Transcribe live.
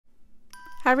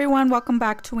Hi everyone, welcome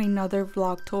back to another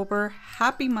Vlogtober.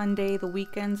 Happy Monday. The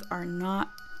weekends are not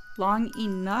long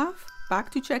enough. Back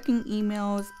to checking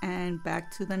emails and back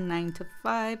to the 9 to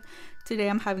 5. Today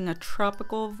I'm having a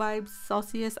tropical vibes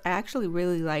Celsius. I actually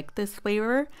really like this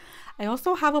flavor. I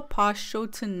also have a Posh show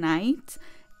tonight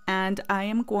and I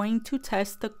am going to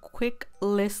test the quick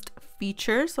list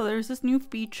feature. So there's this new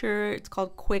feature, it's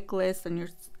called quick list, and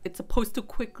it's supposed to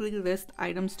quickly list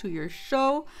items to your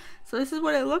show. So this is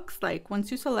what it looks like.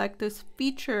 Once you select this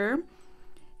feature,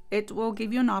 it will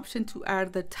give you an option to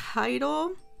add the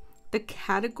title, the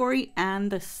category, and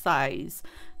the size.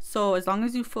 So as long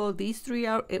as you fill these three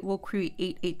out, it will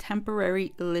create a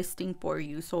temporary listing for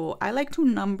you. So I like to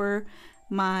number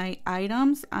my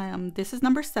items. This is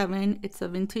number 7. It's a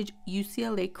vintage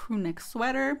UCLA crew neck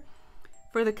sweater.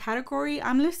 For the category,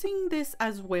 I'm listing this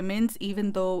as women's,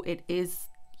 even though it is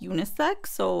unisex.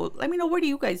 So let me know, what do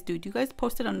you guys do? Do you guys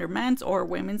post it under men's or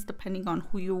women's, depending on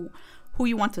who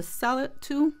you want to sell it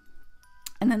to?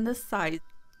 And then the size,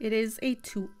 it is a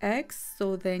 2X.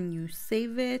 So then you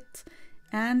save it,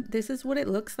 and this is what it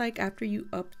looks like after you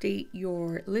update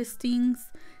your listings.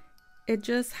 It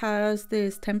just has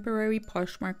this temporary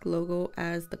Poshmark logo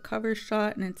as the cover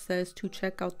shot, and it says to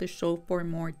check out the show for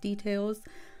more details.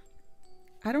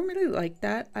 I don't really like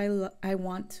that. I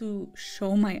want to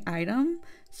show my item.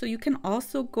 So you can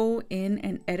also go in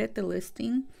and edit the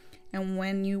listing. And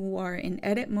when you are in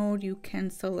edit mode, you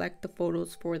can select the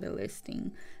photos for the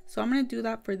listing. So I'm going to do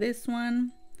that for this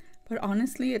one. But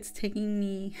honestly, it's taking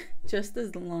me just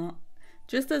as long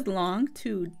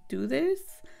to do this.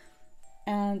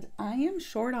 And I am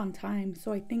short on time.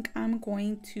 So I think I'm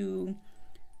going to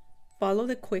follow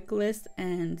the quick list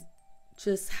and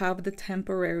just have the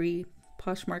temporary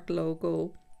Poshmark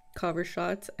logo cover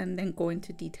shots and then go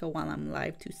into detail while I'm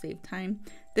live to save time.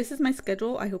 This is my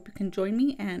schedule. I hope you can join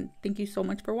me, and thank you so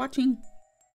much for watching.